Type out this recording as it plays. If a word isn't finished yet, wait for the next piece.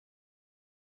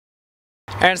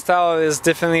Air+Style is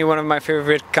definitely one of my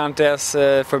favorite contests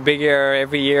for big air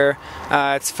every year.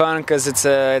 It's fun because it's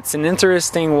an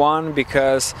interesting one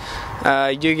because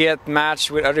you get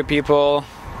matched with other people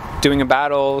doing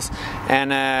battles,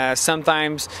 and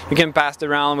sometimes you can pass the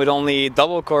round with only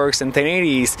double corks and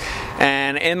 1080s.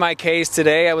 And in my case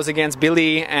today, I was against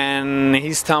Billy, and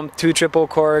he stumped 2 triple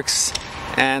corks,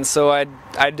 and so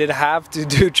I did have to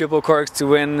do triple corks to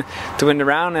win the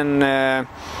round, and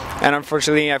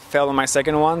unfortunately I fell on my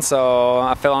second one, so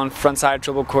I fell on front side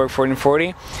triple cork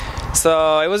 1440.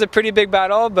 So it was a pretty big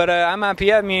battle, but I'm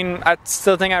happy. I mean, I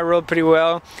still think I rode pretty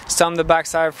well. Stumped the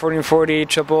backside 1440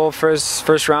 triple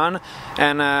first round,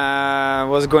 and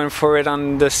was going for it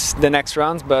on the next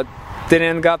rounds, but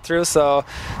didn't got through. So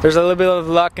there's a little bit of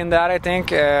luck in that, I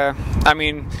think. I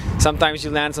mean, sometimes you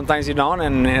land, sometimes you don't,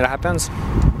 and it happens.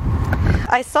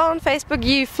 I saw on Facebook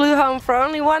you flew home for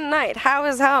only one night. How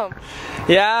was home?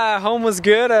 Yeah, home was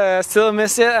good. Still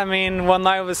miss it. I mean, one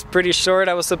night was pretty short.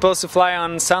 I was supposed to fly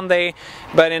on Sunday,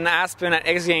 but in Aspen at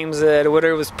X Games, the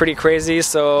weather was pretty crazy,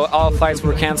 so all flights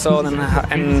were canceled,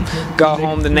 and got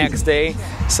home the next day.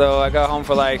 So I got home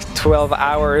for like 12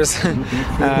 hours,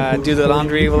 do the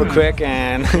laundry real quick,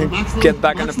 and get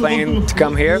back on the plane to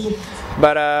come here.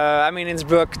 But I mean,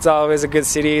 Innsbruck, it's always a good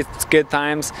city, it's good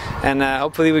times, and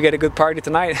hopefully we get a good party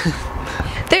tonight.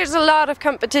 There's a lot of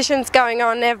competitions going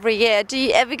on every year. Do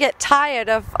you ever get tired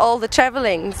of all the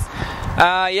travelings?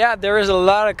 Yeah, there is a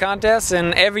lot of contests,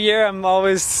 and every year I'm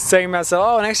always saying to myself,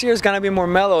 oh, next year is going to be more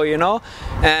mellow, you know?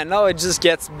 And no, it just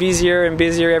gets busier and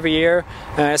busier every year,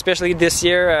 especially this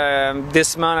year.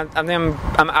 This month, I think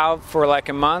I'm out for like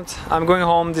a month. I'm going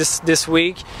home this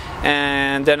week,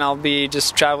 and then I'll be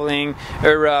just traveling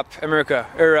Europe, America,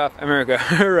 Europe, America,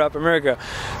 Europe, America.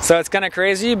 So it's kind of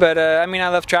crazy, but I mean, I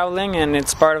love traveling, and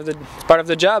it's part of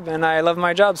the job, and I love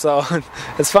my job, so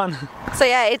it's fun. So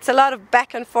yeah, it's a lot of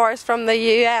back and forth from the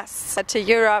US to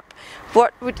Europe.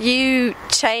 What would you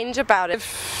change about it?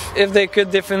 If they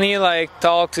could definitely like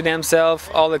talk to themselves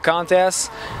all the contests,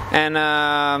 and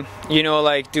you know,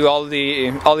 like do all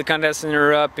the contests in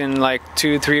Europe in like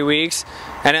 2-3 weeks,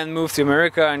 and then move to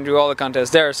America and do all the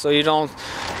contests there, so you don't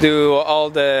do all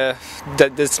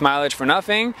this mileage for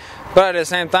nothing, but at the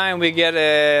same time we get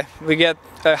a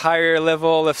higher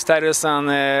level of status on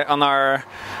our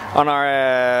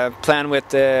plan with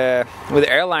the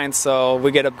airlines, so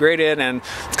we get upgraded, and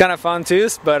it's kind of fun too.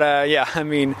 But yeah, I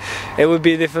mean, it would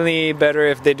be definitely better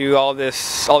if they do all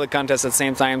the contests at the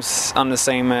same times on the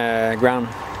same ground.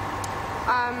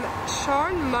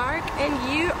 Sean, Mark, and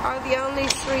you are the only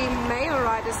 3 male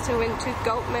riders to win 2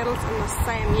 gold medals in the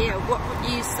same year. What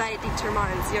would you say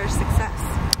determines your success?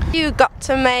 You got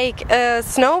to make a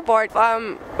snowboard.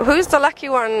 Who's the lucky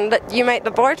one that you made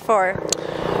the board for?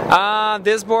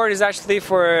 This board is actually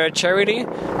for charity,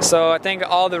 so I think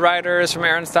all the riders from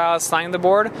Air+Style signed the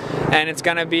board, and it's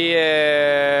gonna be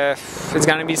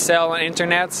sold on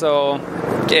internet, so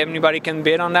anybody can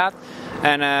bid on that,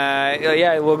 and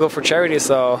yeah, it will go for charity.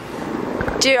 So.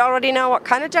 Do you already know what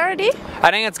kind of charity?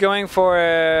 I think it's going for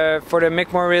the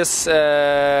Mick Morris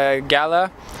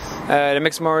Gala. The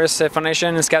Max Morris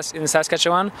Foundation in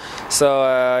Saskatchewan. So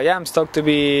yeah, I'm stoked to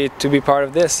be part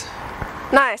of this.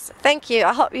 Nice, thank you.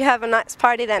 I hope you have a nice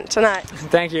party then tonight.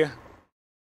 Thank you.